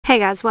Hey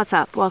guys, what's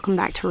up? Welcome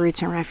back to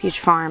Roots Refuge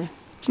Farm.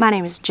 My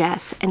name is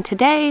Jess, and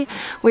today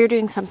we're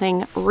doing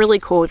something really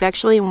cool. We've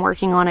actually been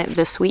working on it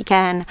this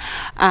weekend.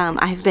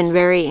 I have been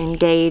very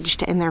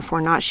engaged and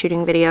therefore not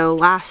shooting video.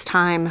 Last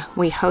time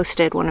we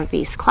hosted one of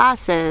these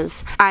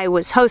classes, I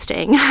was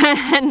hosting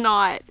and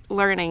not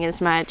learning as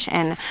much,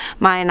 and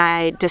Maya and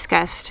I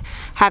discussed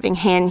having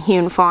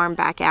hand-hewn farm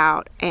back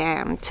out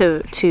and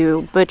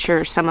to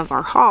butcher some of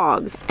our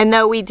hogs. And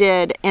though we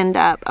did end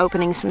up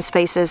opening some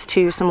spaces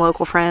to some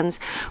local friends,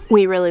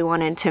 we really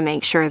wanted to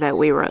make sure that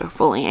we were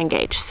fully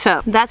engaged.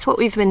 So that's what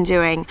we've been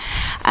doing.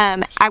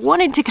 I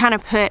wanted to kind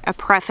of put a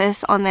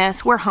preface on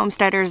this. We're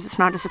homesteaders. It's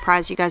not a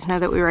surprise. You guys know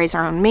that we raise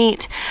our own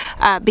meat.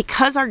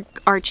 Because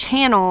our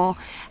channel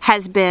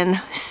has been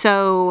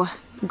so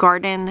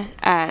garden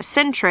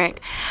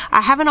centric, I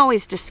haven't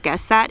always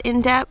discussed that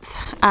in depth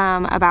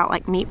about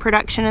like meat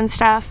production and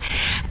stuff.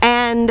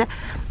 And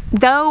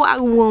though I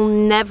will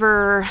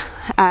never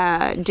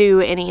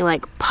do any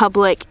like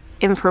public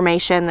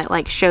information that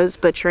like shows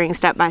butchering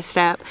step by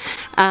step,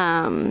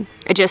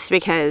 just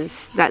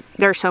because that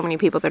there are so many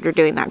people that are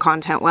doing that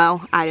content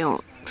well, I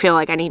don't feel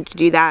like I need to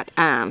do that.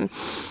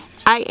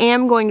 I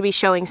am going to be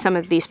showing some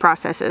of these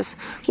processes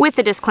with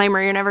the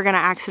disclaimer, you're never going to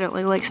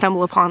accidentally like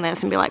stumble upon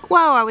this and be like,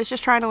 whoa, I was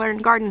just trying to learn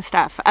garden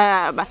stuff.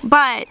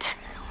 But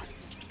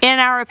in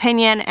our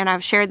opinion, and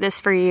I've shared this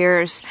for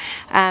years,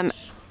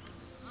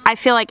 I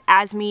feel like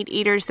as meat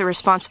eaters, the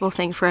responsible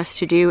thing for us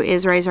to do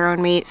is raise our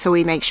own meat, so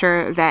we make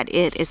sure that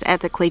it is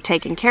ethically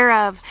taken care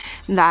of,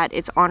 that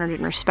it's honored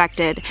and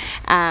respected,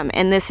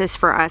 and this is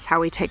for us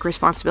how we take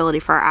responsibility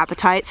for our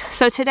appetites.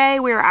 So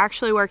today we are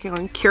actually working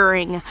on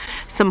curing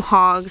some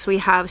hogs. We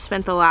have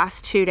spent the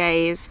last 2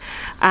 days,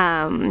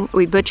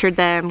 we butchered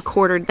them,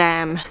 quartered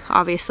them.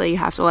 Obviously you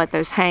have to let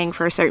those hang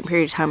for a certain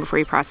period of time before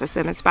you process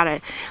them. It's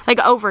about like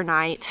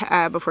overnight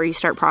before you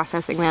start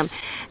processing them,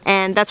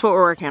 and that's what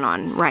we're working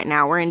on right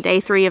now. We're in day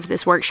 3 of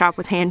this workshop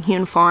with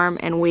Hand-Hewn Farm,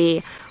 and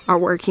we are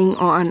working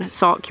on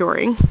salt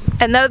curing.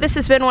 And though this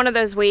has been one of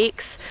those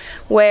weeks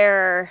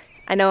where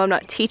I know I'm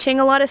not teaching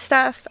a lot of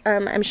stuff,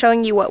 I'm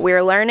showing you what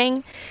we're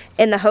learning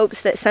in the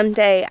hopes that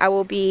someday I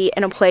will be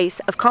in a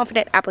place of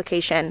confident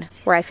application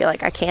where I feel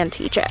like I can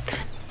teach it.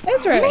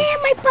 Ezra!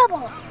 Man, my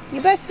bubble! You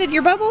busted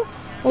your bubble?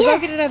 Well, Yeah. go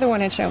get another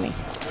one and show me.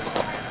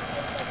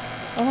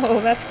 Oh,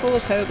 that's cool,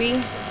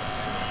 Toby.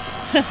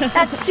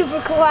 That's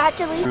super cool,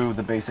 actually. Through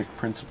the basic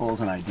principles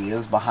and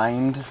ideas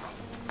behind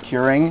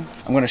curing.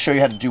 I'm going to show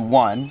you how to do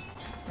one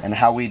and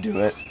how we do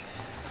it,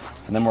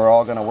 and then we're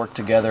all going to work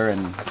together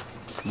and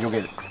you'll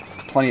get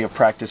plenty of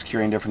practice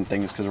curing different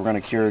things, because we're going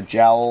to cure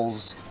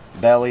jowls,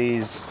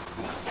 bellies,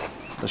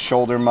 the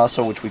shoulder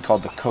muscle, which we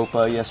called the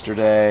copa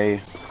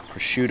yesterday,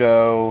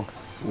 prosciutto,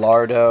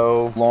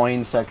 lardo,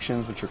 loin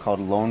sections, which are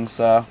called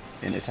lonza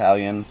in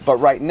Italian. But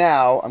right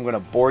now I'm going to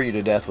bore you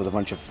to death with a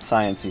bunch of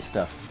sciencey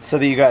stuff, so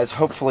that you guys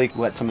hopefully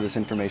let some of this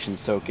information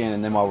soak in,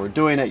 and then while we're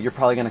doing it, you're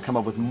probably going to come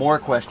up with more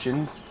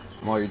questions,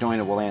 and while you're doing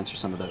it, we'll answer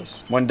some of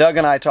those. When Doug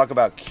and I talk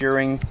about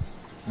curing,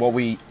 what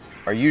we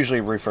are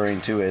usually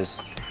referring to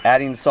is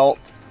adding salt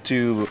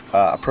to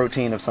a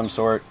protein of some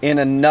sort in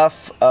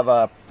enough of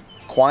a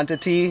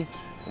quantity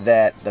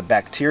that the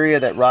bacteria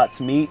that rots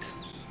meat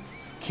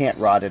can't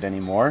rot it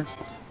anymore,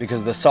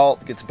 because the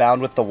salt gets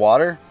bound with the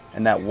water,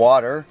 and that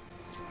water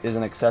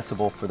isn't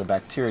accessible for the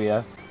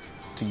bacteria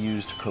to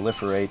use to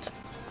proliferate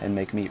and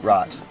make meat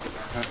rot.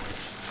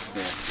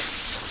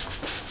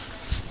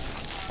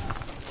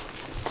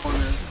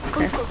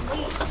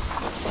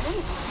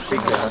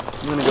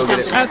 I'm gonna go get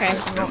it.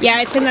 Okay.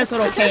 Yeah, it's in those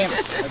little cans.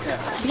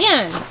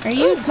 Ben, are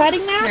you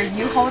cutting that?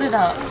 Here, you hold it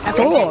up.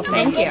 Okay. Cool,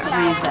 thank you.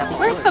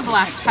 Where's the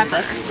black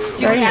pepper? Do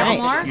Very we have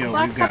nice. more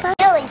black pepper?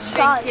 Really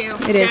sharp. Thank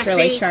you. It is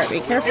really sharp. Be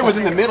careful. It was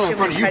in the middle in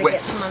front of you,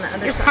 Wes.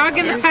 You're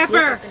hogging the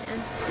pepper.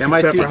 Yeah,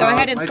 my two, Go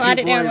ahead and slide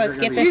it down. Let's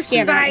get this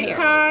skin right here.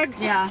 Hog.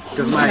 Yeah.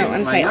 That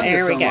one's like,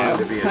 there we go.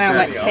 Well,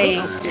 let's see.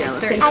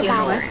 I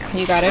got it.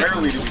 You got it?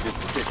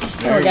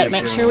 Oh, we got to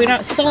make sure we're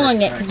not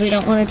sawing it, because we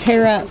don't want to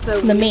tear up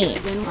the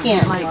meat. Skin.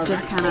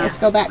 Let's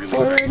go back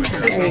forward.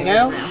 There you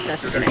go.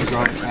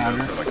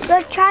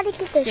 Look, try to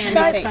get the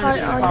sharp part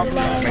on the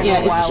line.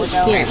 Yeah, it's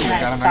just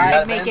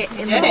skin. Make it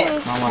in Did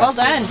it. Well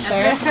done,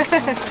 sir.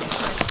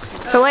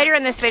 So later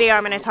in this video,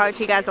 I'm going to talk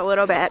to you guys a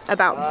little bit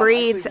about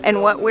breeds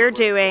and what we're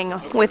doing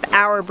with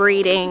our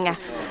breeding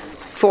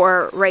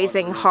for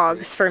raising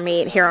hogs for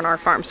meat here on our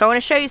farm. So I want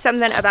to show you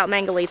something about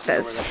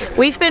Mangalitsas.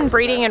 We've been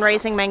breeding and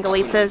raising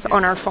Mangalitsas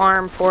on our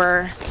farm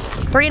for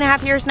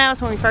 3.5 years now.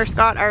 Is when we first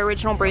got our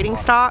original breeding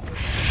stock.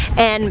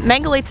 And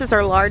Mangalitsas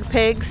are lard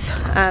pigs.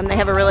 They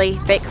have a really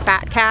thick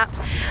fat cap.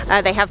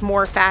 They have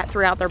more fat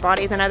throughout their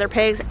body than other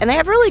pigs, and they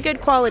have really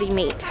good quality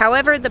meat.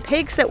 However, the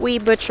pigs that we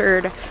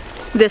butchered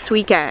this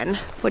weekend,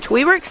 which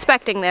we were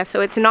expecting this,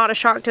 so it's not a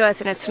shock to us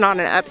and it's not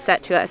an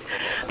upset to us,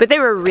 but they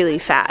were really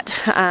fat.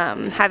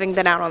 Having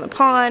been out on the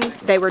pond,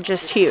 they were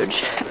just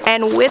huge.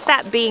 And with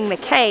that being the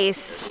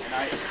case,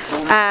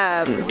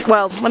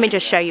 well, let me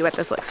just show you what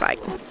this looks like.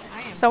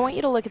 So I want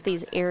you to look at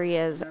these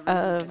areas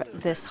of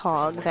this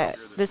hog.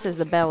 This is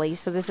the belly,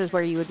 so this is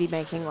where you would be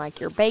making like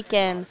your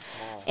bacon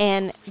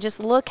And just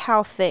look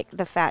how thick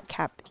the fat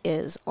cap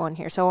is on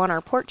here. So on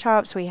our pork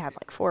chops, we had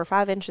like 4 or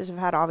 5 inches of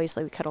fat.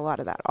 Obviously, we cut a lot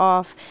of that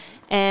off.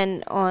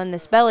 And on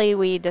this belly,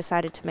 we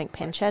decided to make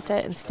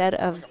pancetta instead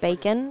of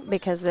bacon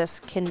because this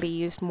can be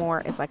used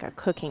more as like a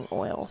cooking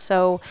oil.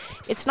 So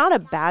it's not a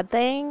bad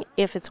thing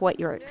if it's what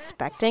you're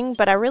expecting,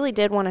 but I really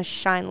did want to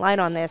shine light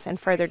on this and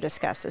further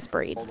discuss this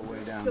breed.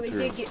 So it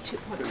did get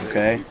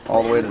okay,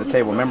 all the way to the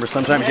table. Remember,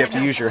 sometimes you have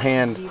to use your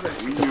hand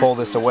to pull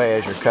this away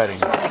as you're cutting.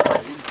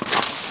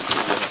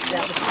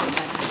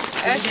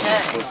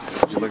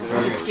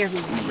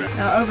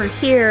 Now over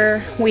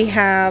here we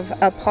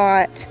have a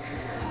pot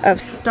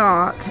of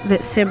stock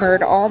that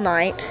simmered all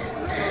night.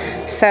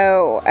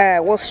 So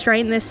we'll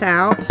strain this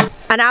out,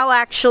 and I'll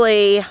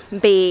actually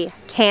be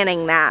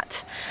canning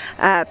that,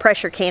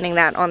 pressure canning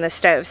that on the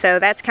stove. So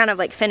that's kind of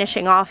like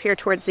finishing off here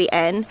towards the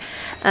end,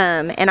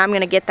 and I'm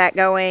gonna get that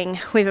going.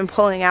 We've been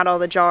pulling out all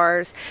the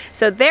jars.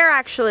 So they're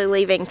actually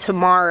leaving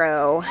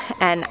tomorrow,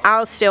 and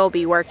I'll still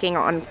be working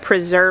on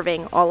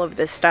preserving all of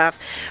this stuff,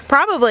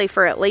 probably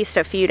for at least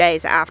a few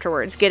days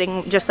afterwards,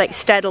 getting just like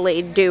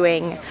steadily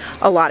doing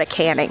a lot of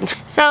canning.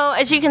 So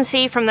as you can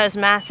see from those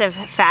massive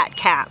fat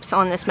caps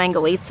on this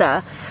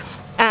Mangalitsa,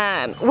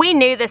 we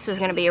knew this was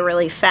going to be a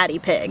really fatty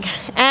pig,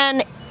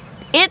 and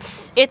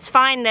it's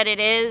fine that it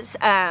is.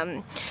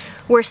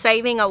 We're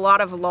saving a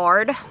lot of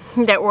lard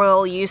that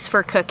we'll use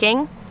for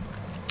cooking,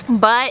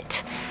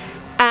 but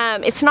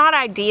it's not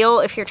ideal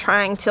if you're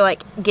trying to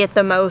like get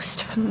the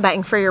most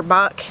bang for your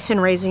buck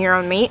and raising your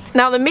own meat.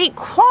 Now the meat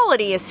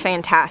quality is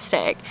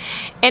fantastic,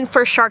 and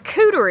for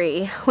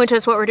charcuterie, which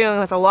is what we're doing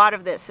with a lot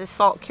of this, is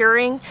salt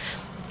curing,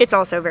 it's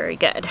also very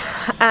good,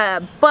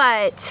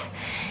 but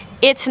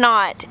it's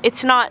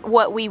not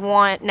what we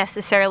want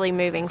necessarily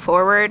moving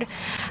forward,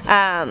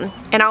 and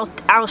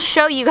I'll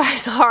show you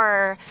guys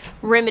our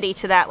remedy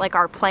to that, like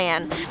our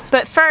plan.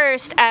 But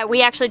first,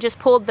 we actually just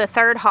pulled the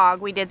 3rd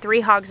hog. We did 3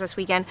 hogs this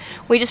weekend.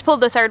 We just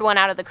pulled the 3rd one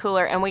out of the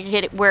cooler, and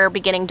we're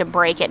beginning to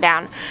break it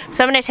down.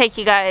 So I'm going to take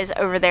you guys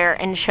over there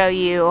and show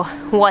you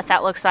what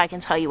that looks like and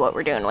tell you what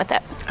we're doing with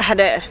it. I had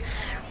to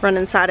run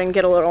inside and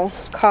get a little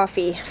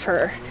coffee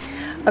for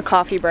a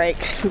coffee break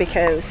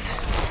because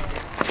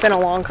it's been a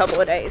long couple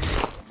of days.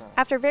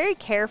 After very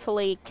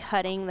carefully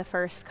cutting the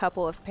first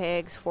couple of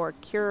pigs for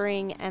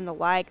curing and the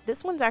like,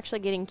 this one's actually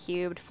getting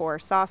cubed for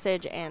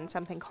sausage and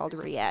something called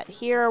rillette.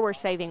 Here we're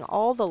saving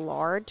all the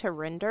lard to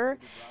render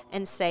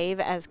and save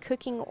as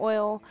cooking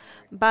oil,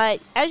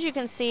 but as you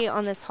can see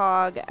on this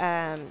hog,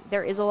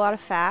 there is a lot of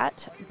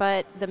fat,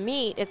 but the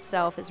meat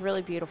itself is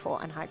really beautiful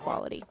and high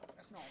quality.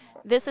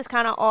 This is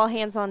kind of all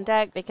hands on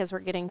deck because we're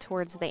getting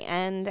towards the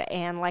end,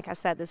 and like I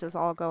said, this is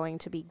all going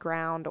to be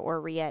ground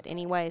or rillette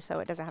anyway, so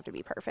it doesn't have to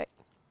be perfect.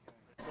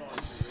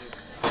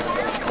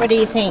 What do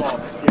you think?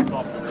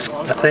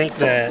 I think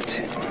that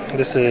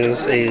this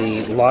is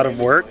a lot of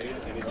work,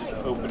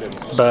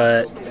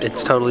 but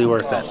it's totally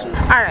worth it.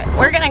 Alright,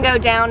 we're going to go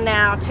down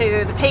now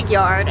to the pig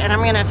yard, and I'm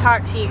going to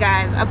talk to you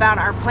guys about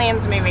our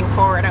plans moving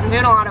forward. I'm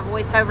doing a lot of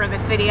voiceover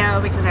this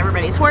video because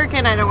everybody's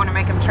working. I don't want to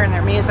make them turn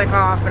their music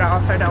off, but I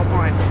also don't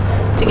want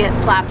to get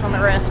slapped on the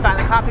wrist by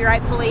the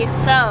copyright police.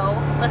 So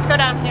let's go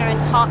down here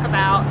and talk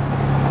about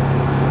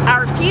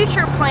our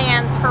future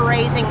plans for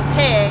raising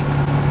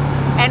pigs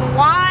and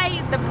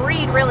why the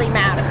breed really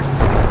matters.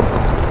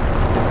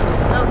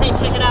 Okay,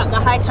 check it out. The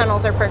high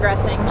tunnels are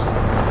progressing.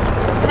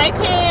 Hey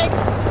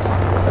pigs!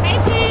 Hey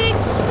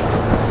pigs!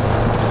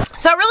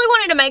 So I really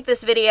wanted to make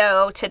this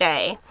video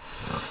today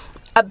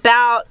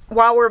about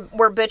while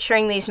we're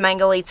butchering these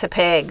Mangalitsa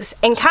pigs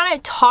and kind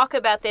of talk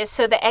about this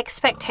so the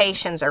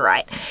expectations are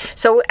right.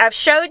 So I've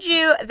showed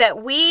you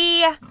that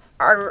we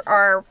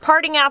are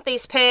parting out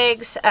these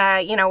pigs.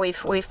 You know,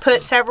 we've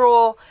put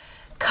several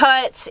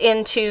cuts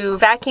into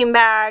vacuum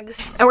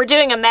bags, and we're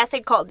doing a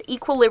method called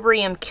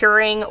equilibrium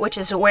curing, which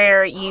is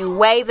where you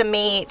weigh the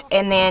meat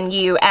and then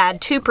you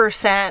add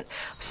 2%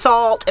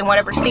 salt and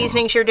whatever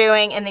seasonings you're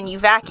doing, and then you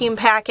vacuum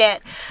pack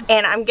it.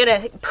 And I'm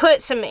gonna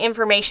put some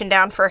information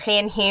down for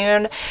Hand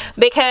Hewn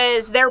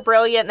because they're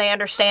brilliant, they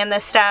understand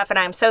this stuff, and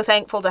I'm so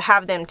thankful to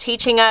have them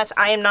teaching us.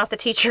 I am not the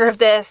teacher of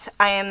this,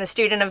 I am the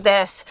student of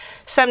this.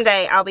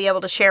 Someday I'll be able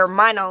to share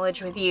my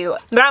knowledge with you,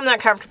 but I'm not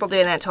comfortable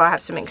doing that until I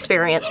have some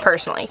experience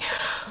personally.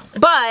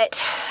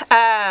 But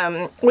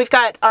we've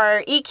got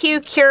our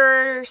EQ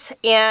cures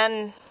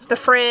in the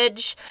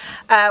fridge.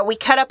 We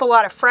cut up a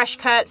lot of fresh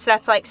cuts.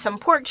 That's like some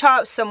pork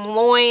chops, some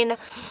loin.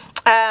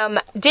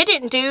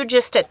 Didn't do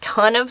just a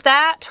ton of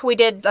that. We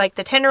did like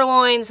the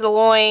tenderloins, the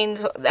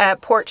loins,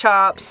 pork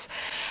chops.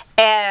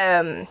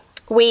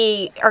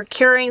 We are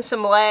curing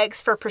some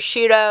legs for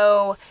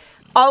prosciutto.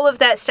 All of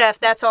that stuff,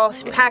 that's all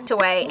packed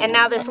away. And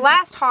now this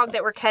last hog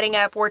that we're cutting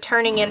up, we're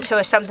turning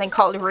into something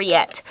called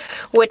rillette,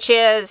 which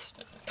is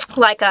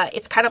like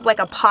it's kind of like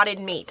a potted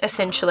meat,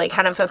 essentially,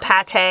 kind of a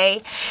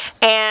pate,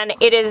 and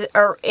it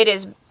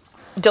is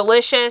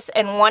delicious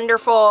and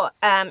wonderful,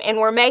 and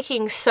we're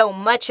making so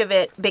much of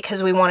it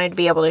because we wanted to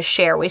be able to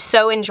share. We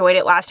so enjoyed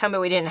it last time, but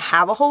we didn't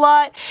have a whole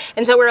lot,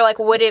 and so we were like,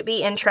 would it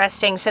be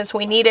interesting, since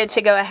we needed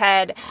to go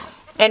ahead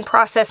and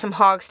process some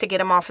hogs to get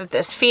them off of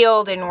this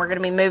field, and we're going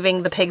to be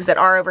moving the pigs that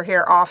are over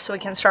here off so we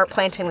can start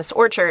planting this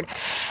orchard.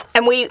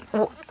 And we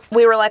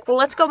were like, well,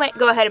 let's go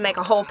ahead and make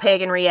a whole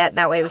pig and rillette,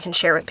 that way we can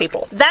share with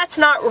people. That's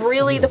not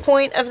really the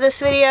point of this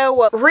video.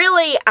 What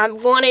really I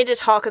wanted to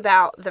talk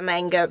about the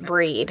manga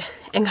breed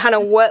and kind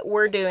of what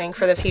we're doing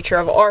for the future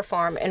of our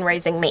farm and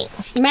raising meat.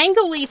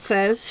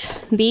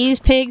 Mangalitsas, these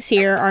pigs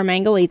here are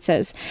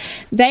Mangalitsas.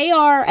 They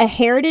are a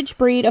heritage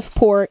breed of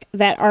pork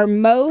that are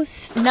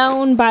most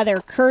known by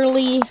their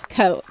curly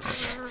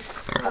coats.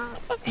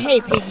 Hey,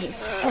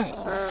 piggies. Hey.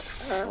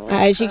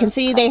 As you can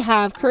see, they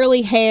have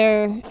curly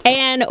hair,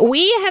 and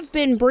we have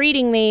been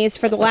breeding these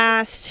for the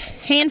last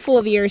handful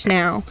of years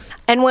now.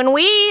 And when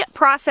we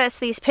processed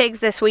these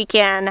pigs this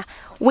weekend,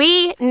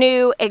 we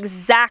knew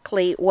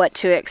exactly what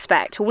to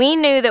expect. We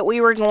knew that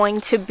we were going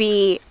to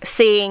be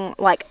seeing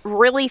like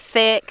really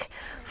thick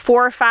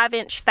 4 or 5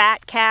 inch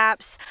fat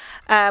caps.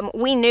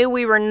 We knew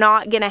we were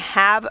not going to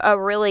have a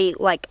really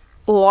like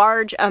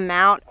large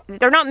amount.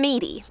 They're not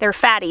meaty, they're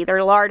fatty,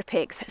 they're lard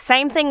pigs.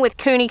 Same thing with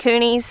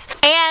coonies.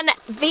 And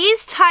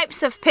these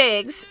types of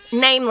pigs,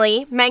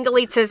 namely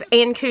Mangalitsas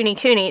and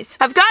coonies,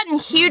 have gotten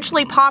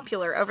hugely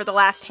popular over the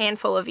last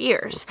handful of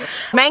years.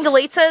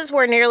 Mangalitsas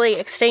were nearly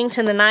extinct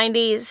in the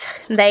 90s.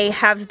 They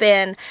have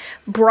been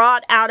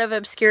brought out of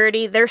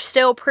obscurity. They're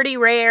still pretty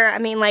rare. I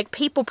mean, like,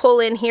 people pull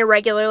in here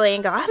regularly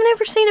and go, I've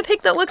never seen a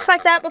pig that looks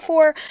like that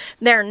before.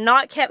 They're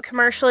not kept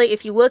commercially.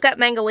 If you look up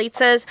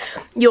Mangalitsas,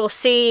 you'll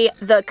see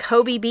the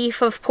Kobe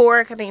beef of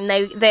pork. I mean,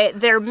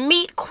 their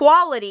meat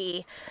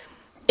quality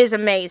is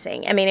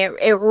amazing. I mean,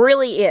 it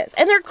really is.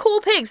 And they're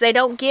cool pigs. They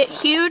don't get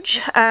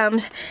huge.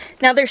 Now,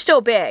 they're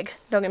still big.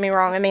 Don't get me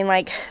wrong. I mean,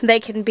 like, they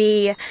can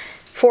be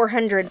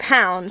 400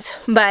 pounds.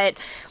 But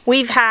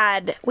we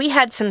had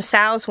some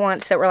sows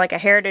once that were like a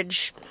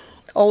heritage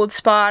old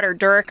spot or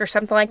Dirk or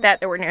something like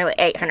that were nearly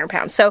 800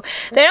 pounds. So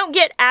they don't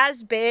get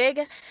as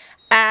big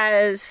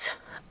as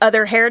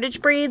other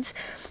heritage breeds,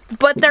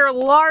 but they're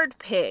lard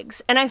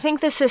pigs. And I think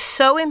this is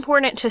so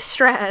important to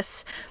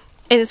stress,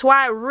 and it's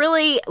why I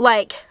really,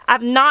 like,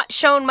 I've not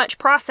shown much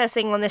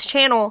processing on this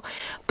channel,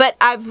 but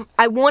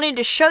I wanted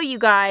to show you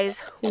guys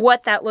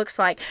what that looks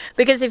like.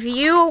 Because if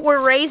you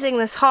were raising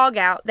this hog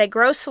out, they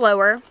grow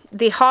slower.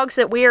 The hogs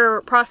that we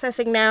are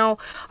processing now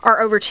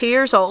are over 2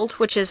 years old,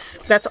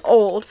 that's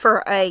old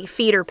for a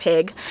feeder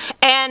pig.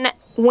 And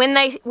when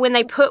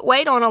they put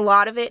weight on, a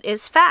lot of it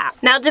is fat.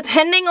 Now,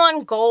 depending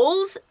on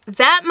goals,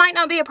 that might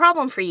not be a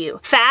problem for you.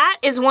 Fat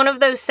is one of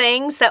those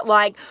things that,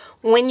 like,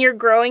 when you're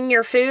growing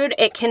your food,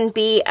 it can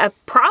be a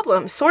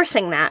problem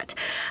sourcing that.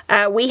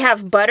 We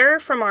have butter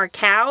from our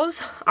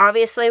cows.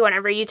 Obviously,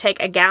 whenever you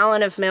take a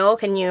gallon of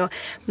milk and you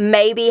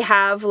maybe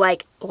have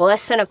like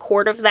less than a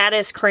quart of that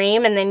as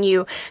cream, and then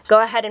you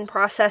go ahead and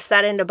process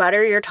that into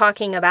butter, you're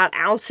talking about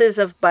ounces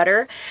of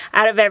butter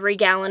out of every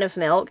gallon of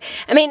milk.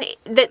 I mean,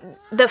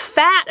 the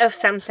fat of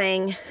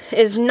something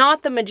is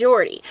not the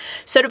majority.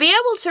 So to be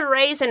able to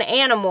raise an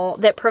animal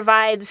that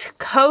provides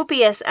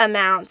copious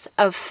amounts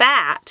of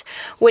fat,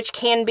 which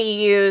can be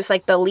used,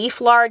 like the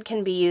leaf lard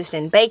can be used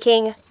in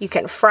baking, you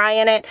can fry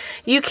in it,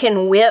 you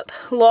can whip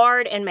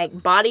lard and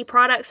make body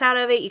products out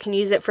of it, you can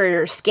use it for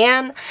your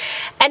skin.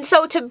 And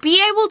so to be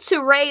able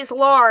to raise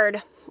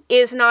lard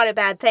is not a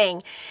bad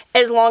thing,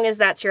 as long as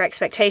that's your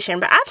expectation.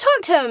 But I've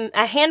talked to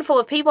a handful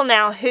of people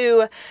now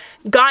who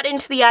got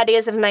into the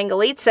ideas of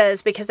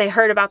Mangalitsas because they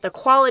heard about the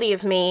quality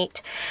of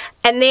meat,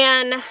 and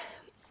then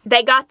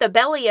they got the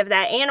belly of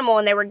that animal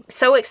and they were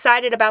so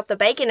excited about the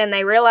bacon, and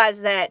they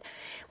realized that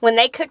when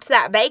they cooked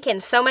that bacon,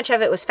 so much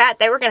of it was fat,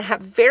 they were going to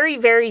have very,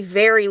 very,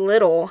 very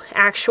little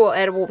actual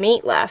edible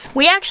meat left.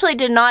 We actually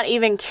did not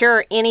even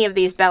cure any of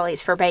these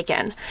bellies for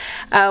bacon.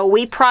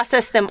 We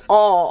processed them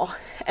all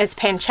as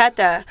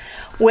pancetta,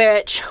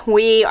 which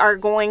we are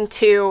going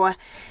to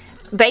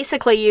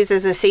basically use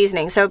as a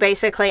seasoning. So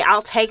basically,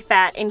 I'll take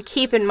that, and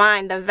keep in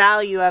mind the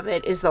value of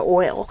it is the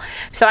oil.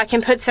 So I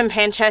can put some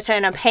pancetta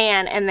in a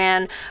pan and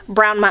then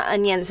brown my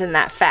onions in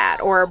that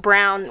fat, or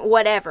brown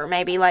whatever,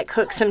 maybe like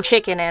cook some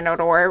chicken in it,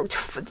 or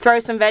throw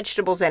some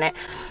vegetables in it.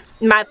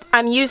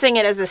 I'm using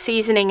it as a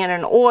seasoning and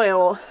an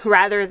oil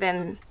rather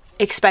than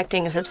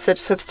expecting a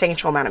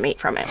substantial amount of meat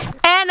from it.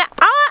 And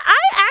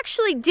I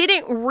actually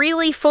didn't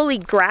really fully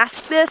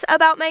grasp this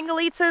about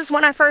Mangalitsas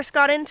when I first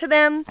got into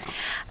them.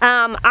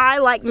 I,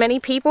 like many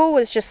people,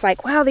 was just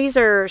like, wow, these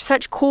are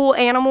such cool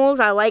animals.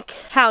 I like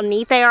how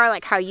neat they are,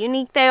 like how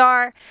unique they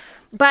are.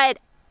 But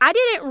I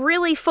didn't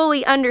really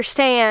fully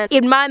understand,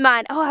 in my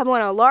mind, oh, I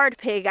want a lard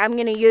pig, I'm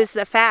going to use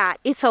the fat.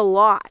 It's a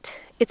lot.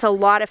 It's a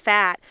lot of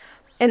fat.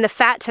 And the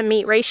fat to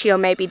meat ratio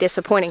may be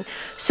disappointing.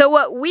 So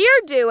what we're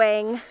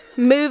doing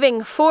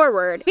moving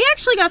forward, we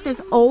actually got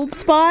this old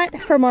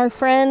spot from our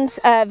friends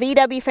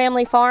VW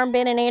Family Farm,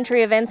 Ben and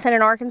Andrea Vincent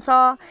in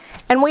Arkansas,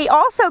 and we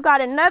also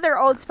got another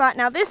old spot.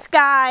 Now this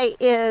guy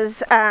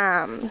is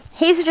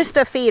he's just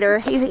a feeder,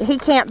 he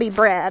can't be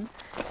bred,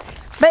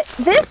 but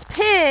this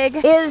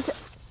pig is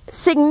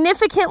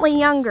significantly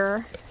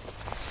younger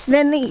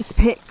than these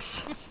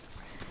pigs.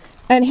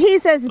 And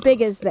he's as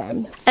big as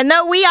them. And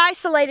though we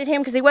isolated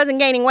him because he wasn't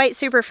gaining weight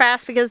super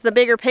fast because the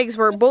bigger pigs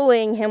were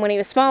bullying him when he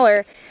was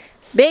smaller,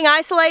 being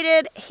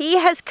isolated, he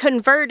has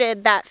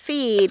converted that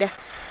feed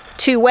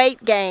to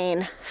weight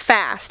gain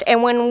fast.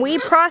 And when we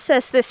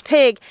process this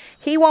pig,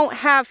 he won't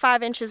have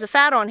 5 inches of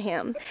fat on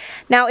him.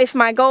 Now, if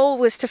my goal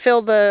was to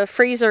fill the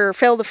freezer,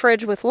 fill the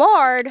fridge with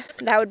lard,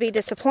 that would be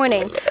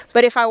disappointing.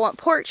 But if I want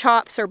pork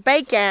chops or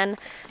bacon,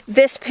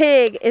 this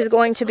pig is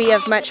going to be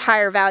of much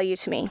higher value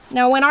to me.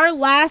 Now, when our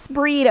last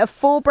breed of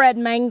full-bred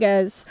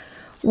mangas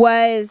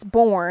was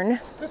born,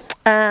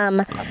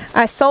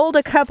 I sold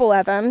a couple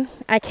of them.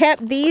 I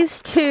kept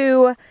these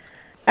two.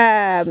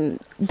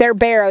 They're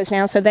barrows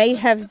now, so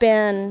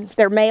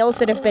they're males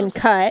that have been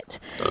cut.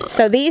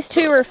 So these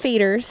two are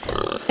feeders.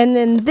 And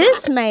then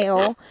this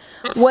male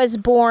was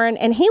born,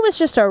 and he was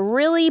just a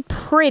really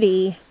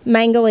pretty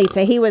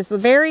Mangalitsa. He was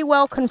very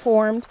well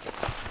conformed.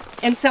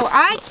 And so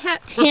I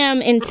kept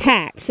him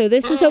intact. So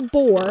this is a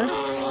boar,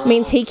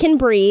 means he can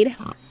breed.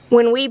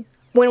 When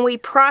we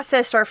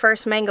processed our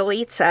first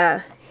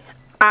Mangalitsa,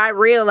 I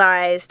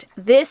realized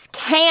this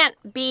can't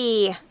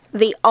be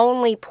the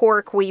only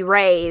pork we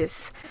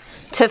raise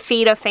to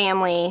feed a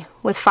family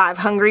with 5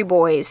 hungry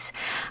boys.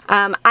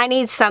 I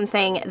need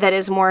something that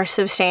is more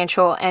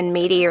substantial and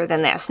meatier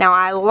than this. Now,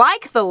 I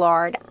like the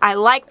lard. I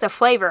like the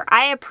flavor.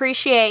 I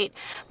appreciate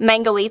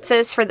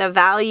Mangalitsas for the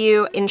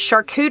value in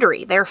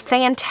charcuterie. They're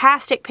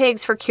fantastic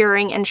pigs for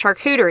curing and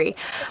charcuterie.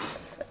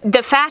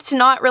 The fat's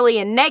not really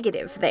a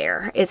negative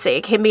there.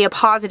 It can be a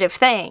positive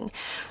thing.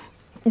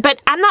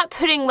 But I'm not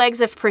putting legs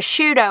of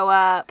prosciutto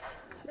up,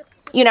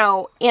 you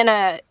know, in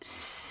a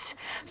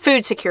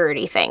food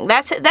security thing.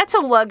 That's a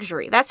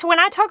luxury. That's when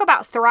I talk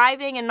about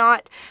thriving and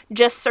not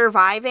just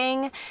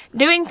surviving.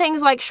 Doing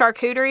things like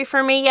charcuterie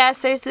for me,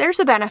 yes, there's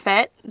a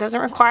benefit. It doesn't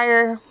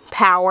require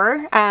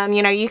power.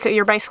 You know,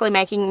 you're basically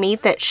making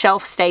meat that's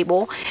shelf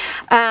stable.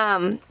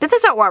 But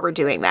that's not why we're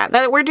doing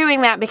that. We're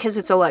doing that because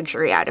it's a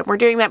luxury item. We're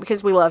doing that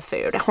because we love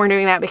food. We're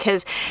doing that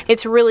because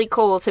it's really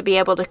cool to be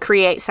able to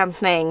create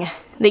something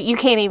that you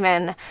can't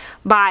even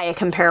buy a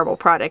comparable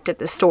product at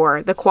the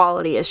store. The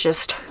quality is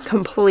just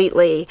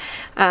completely,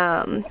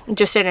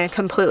 just at a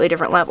completely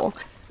different level.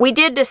 We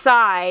did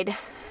decide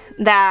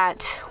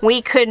that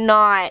we could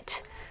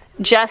not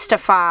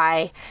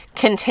justify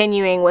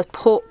continuing with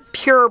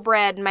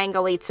purebred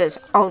Mangalitsas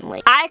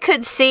only. I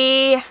could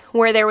see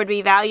where there would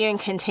be value in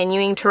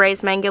continuing to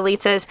raise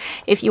Mangalitsas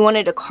if you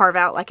wanted to carve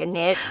out like a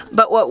niche.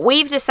 But what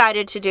we've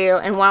decided to do,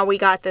 and why we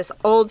got this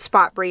old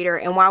spot breeder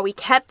and why we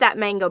kept that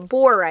manga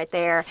boar right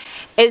there,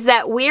 is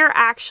that we're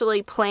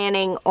actually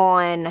planning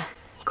on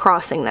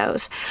crossing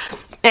those.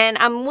 And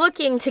I'm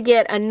looking to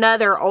get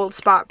another old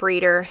spot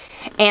breeder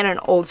and an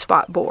old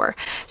spot boar.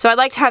 So I'd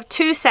like to have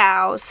 2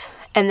 sows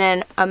and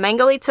then a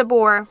Mangalitsa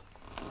boar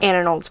and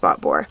an old spot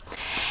boar.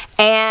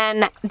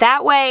 And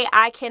that way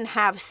I can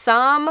have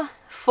some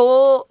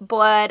full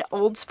blood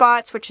old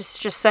spots, which is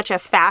just such a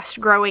fast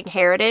growing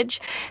heritage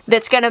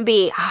that's going to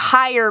be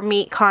higher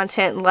meat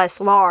content and less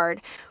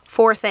lard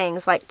for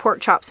things like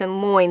pork chops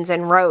and loins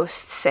and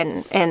roasts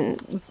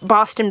and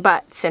Boston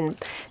butts and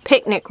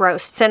picnic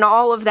roasts and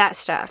all of that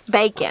stuff,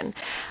 bacon.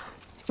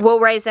 We'll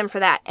raise them for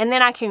that. And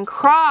then I can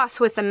cross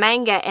with the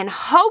manga and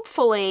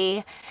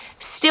hopefully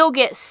still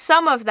get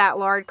some of that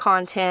lard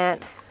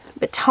content,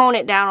 but tone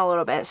it down a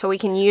little bit so we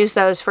can use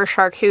those for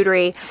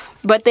charcuterie.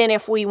 But then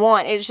if we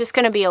want, it's just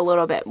going to be a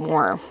little bit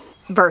more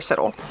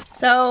versatile.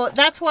 So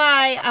that's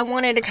why I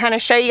wanted to kind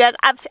of show you guys.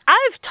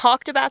 I've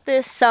talked about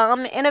this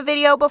some in a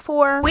video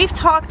before. We've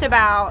talked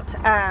about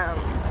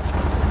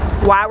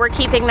why we're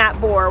keeping that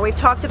boar. We've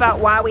talked about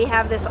why we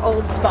have this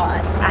old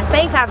spot. I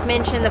think I've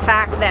mentioned the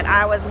fact that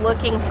I was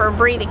looking for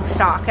breeding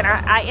stock, and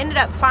I ended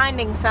up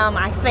finding some.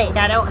 I think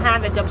I don't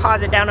have a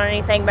deposit down on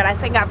anything, but I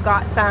think I've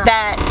got some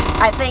that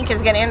I think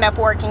is going to end up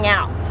working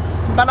out.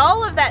 But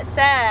all of that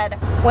said,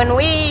 when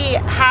we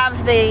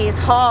have these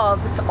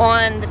hogs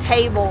on the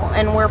table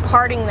and we're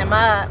parting them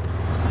up,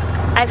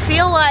 I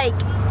feel like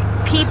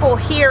people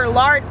hear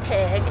lard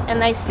pig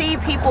and they see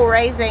people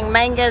raising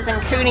mangas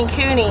and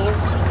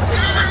coonies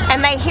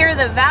and they hear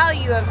the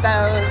value of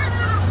those,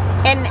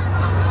 and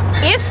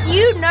if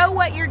you know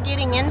what you're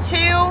getting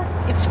into,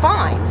 it's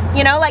fine.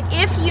 You know, like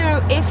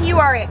if you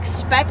are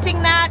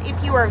expecting that,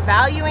 if you are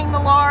valuing the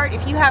lard,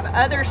 if you have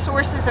other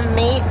sources of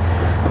meat.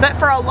 But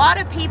for a lot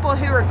of people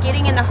who are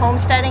getting into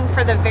homesteading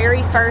for the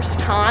very first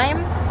time,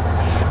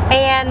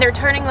 and they're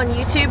turning on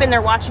YouTube and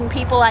they're watching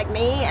people like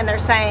me and they're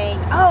saying,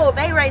 oh,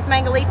 they raise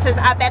Mangalitsas,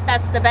 I bet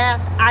that's the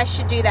best, I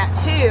should do that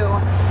too.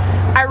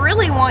 I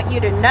really want you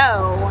to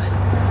know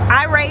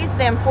I raise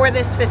them for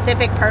this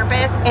specific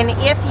purpose, and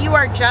if you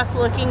are just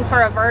looking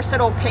for a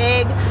versatile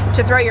pig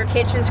to throw your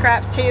kitchen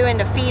scraps to and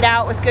to feed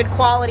out with good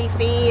quality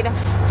feed,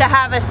 to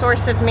have a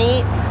source of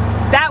meat,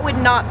 that would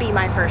not be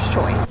my first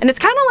choice. And it's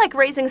kind of like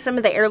raising some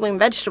of the heirloom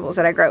vegetables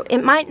that I grow.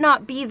 It might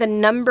not be the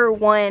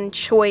 #1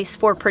 choice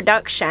for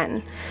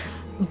production,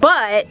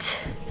 but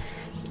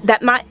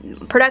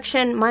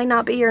production might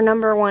not be your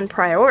 #1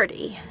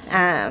 priority.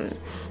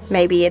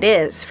 Maybe it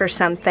is for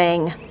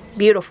something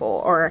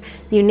beautiful or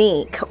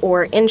unique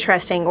or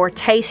interesting or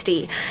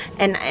tasty.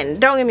 And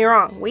don't get me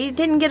wrong, we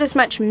didn't get as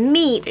much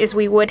meat as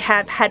we would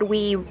have had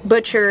we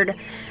butchered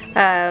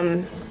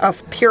a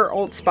pure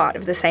old spot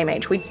of the same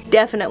age. We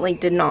definitely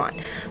did not.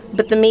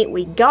 But the meat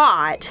we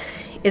got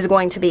is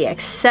going to be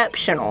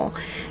exceptional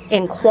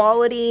in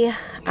quality,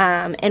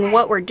 and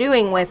what we're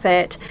doing with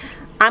it.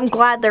 I'm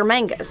glad they're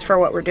mangas for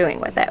what we're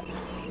doing with it.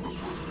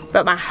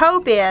 But my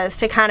hope is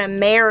to kind of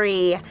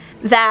marry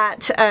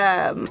that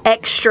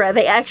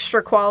the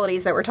extra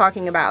qualities that we're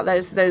talking about,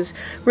 those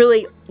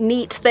really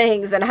neat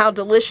things and how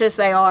delicious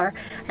they are.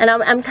 And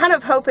I'm kind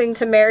of hoping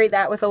to marry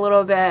that with a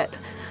little bit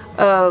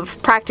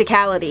of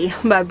practicality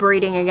by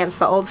breeding against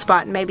the old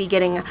spot and maybe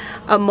getting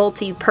a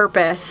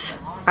multi-purpose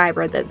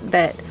hybrid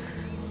that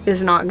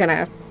is not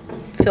gonna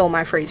fill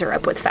my freezer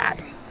up with fat.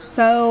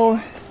 So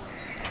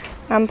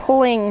I'm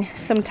pulling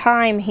some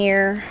thyme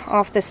here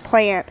off this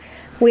plant.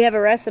 We have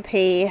a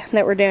recipe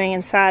that we're doing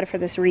inside for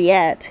this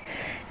rillette,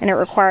 and it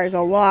requires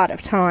a lot of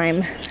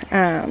thyme.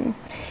 And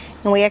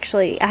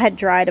I had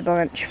dried a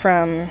bunch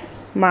from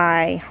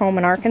my home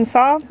in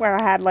Arkansas where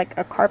I had like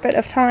a carpet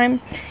of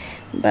thyme,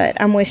 but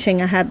I'm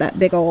wishing I had that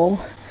big old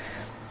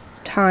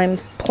thyme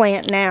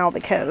plant now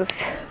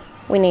because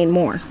we need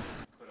more.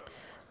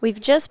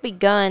 We've just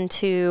begun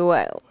to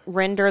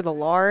render the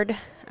lard.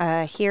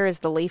 Here is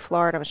the leaf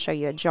lard. I'm going to show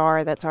you a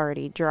jar that's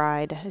already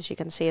dried. As you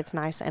can see, it's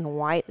nice and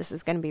white. This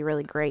is going to be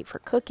really great for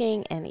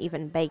cooking and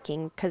even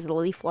baking because the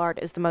leaf lard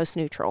is the most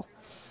neutral.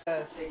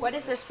 What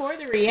is this for,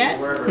 the rillette?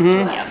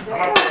 Mm-hmm.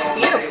 Yeah. It's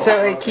beautiful.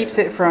 So it keeps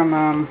it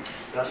from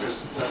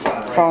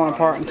falling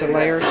apart into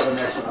layers.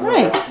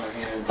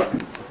 Nice.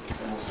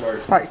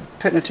 It's like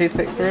putting a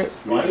toothpick through it.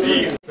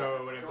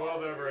 So when it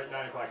boils over at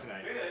 9 o'clock tonight.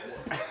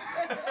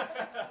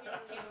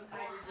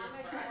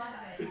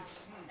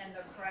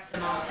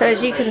 So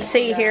as you can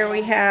see here,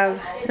 we have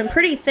some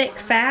pretty thick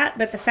fat,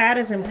 but the fat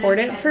is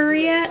important for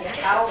rillette.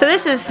 So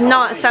this is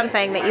not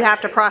something that you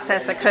have to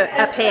process a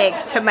pig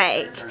to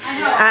make.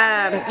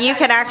 You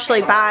can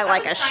actually buy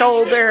like a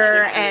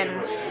shoulder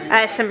and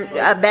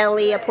a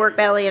belly, a pork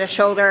belly and a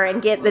shoulder,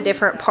 and get the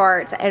different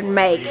parts and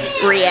make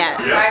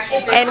rillette.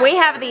 And we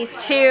have these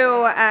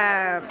two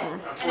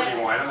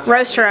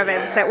roaster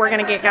ovens that we're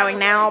going to get going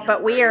now,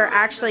 but we are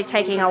actually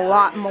taking a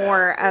lot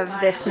more of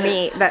this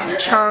meat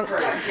that's chunked,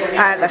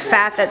 the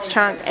fat that's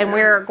chunked, and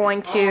we're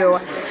going to,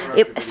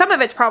 some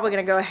of it's probably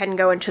going to go ahead and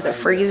go into the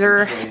freezer,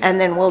 and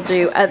then we'll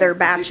do other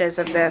batches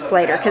of this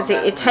later because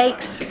it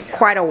takes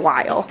quite a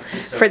while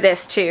for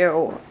this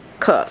to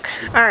cook.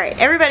 Alright,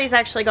 everybody's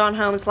actually gone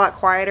home. It's a lot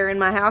quieter in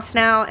my house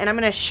now, and I'm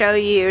going to show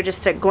you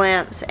just a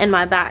glimpse in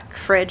my back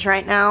fridge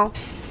right now.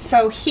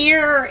 So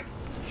here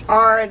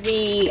are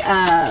the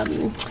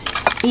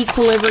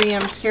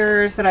equilibrium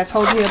cures that I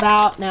told you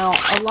about. Now,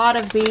 a lot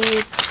of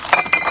these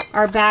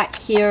are back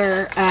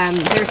here.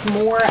 There's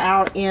more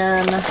out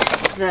in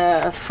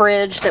the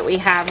fridge that we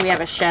have. We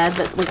have a shed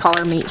that we call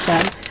our meat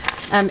shed.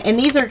 And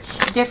these are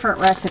different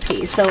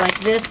recipes. So like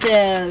this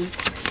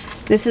is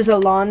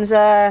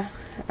Alonza.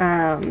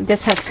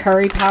 This has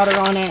curry powder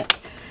on it.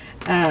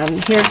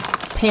 Here's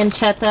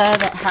pancetta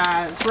that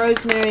has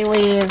rosemary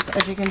leaves.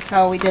 As you can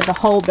tell, we did the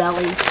whole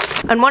belly.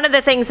 And one of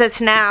the things that's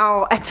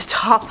now at the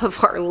top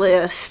of our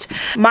list,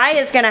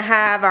 Maya's gonna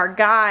have our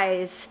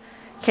guys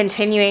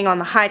continuing on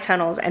the high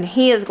tunnels, and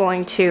he is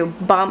going to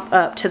bump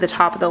up to the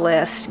top of the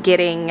list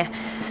getting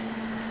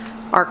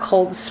our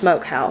cold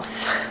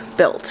smokehouse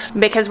built,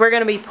 because we're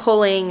going to be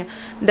pulling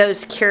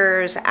those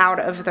cures out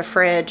of the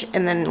fridge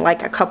in then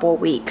like a couple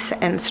weeks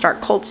and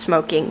start cold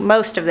smoking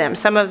most of them.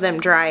 Some of them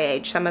dry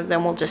age, some of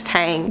them will just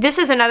hang. This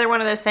is another one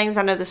of those things.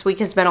 I know this week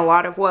has been a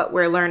lot of what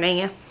we're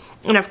learning,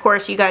 and of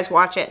course you guys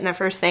watch it and the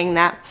first thing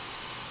that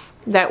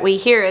we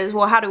hear is,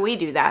 well, how do we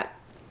do that?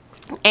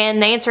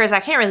 And the answer is I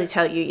can't really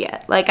tell you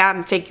yet. Like,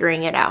 I'm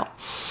figuring it out.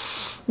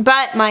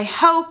 But my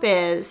hope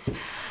is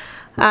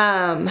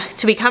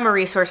to become a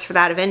resource for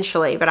that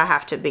eventually, but I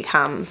have to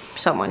become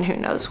someone who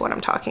knows what I'm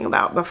talking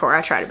about before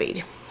I try to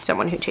be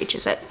someone who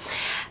teaches it.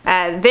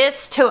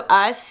 This to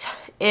us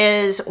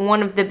is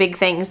one of the big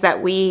things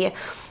that we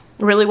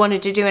really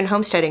wanted to do in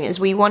homesteading, is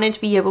we wanted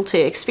to be able to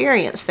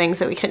experience things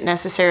that we couldn't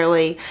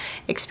necessarily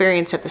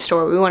experience at the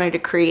store. We wanted to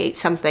create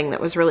something that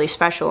was really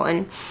special.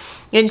 And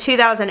in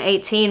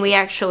 2018, we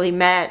actually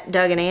met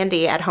Doug and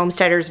Andy at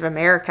Homesteaders of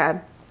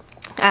America.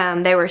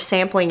 They were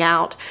sampling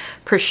out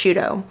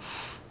prosciutto.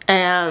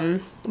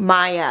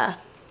 Maya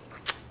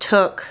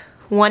took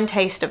one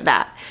taste of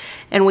that,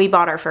 and we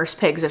bought our first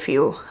pigs a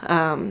few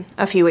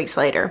weeks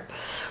later,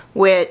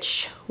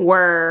 which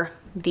were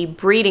the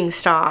breeding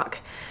stock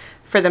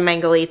for the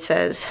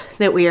Mangalitsas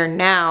that we are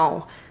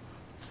now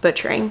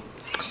butchering.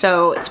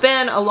 So it's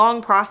been a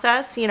long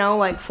process, you know,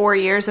 like 4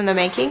 years in the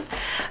making.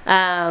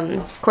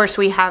 Of course,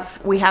 we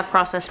have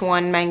processed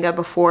one manga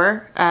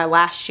before,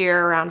 last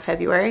year around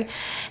February,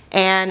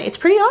 and it's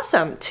pretty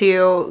awesome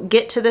to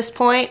get to this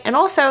point and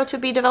also to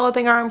be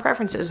developing our own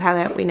preferences, how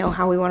that we know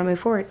how we want to move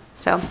forward.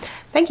 So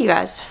thank you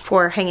guys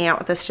for hanging out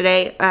with us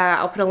today.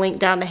 I'll put a link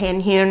down to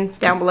Hand Hewn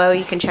down below.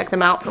 You can check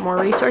them out for more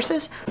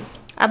resources.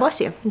 I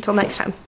bless you. Until next time.